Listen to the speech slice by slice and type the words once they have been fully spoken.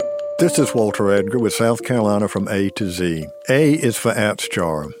This is Walter Edgar with South Carolina from A to Z. A is for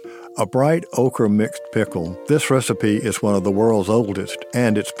Atzjar, a bright ochre mixed pickle. This recipe is one of the world's oldest,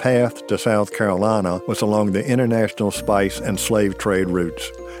 and its path to South Carolina was along the international spice and slave trade routes.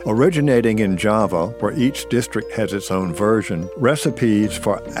 Originating in Java, where each district has its own version, recipes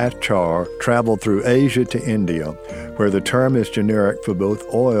for achar traveled through Asia to India, where the term is generic for both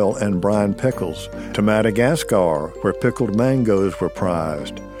oil and brine pickles, to Madagascar, where pickled mangoes were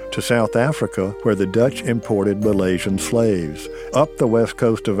prized, to South Africa, where the Dutch imported Malaysian slaves, up the west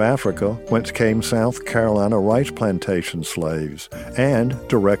coast of Africa, whence came South Carolina rice plantation slaves, and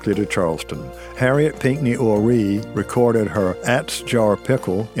directly to Charleston. Harriet Pinckney Oree recorded her Atzjar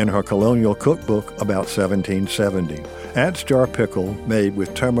pickle in her colonial cookbook about 1770. Atzjar pickle, made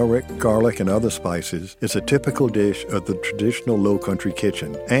with turmeric, garlic, and other spices, is a typical dish of the traditional Low Country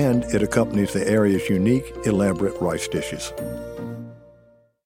kitchen, and it accompanies the area's unique, elaborate rice dishes.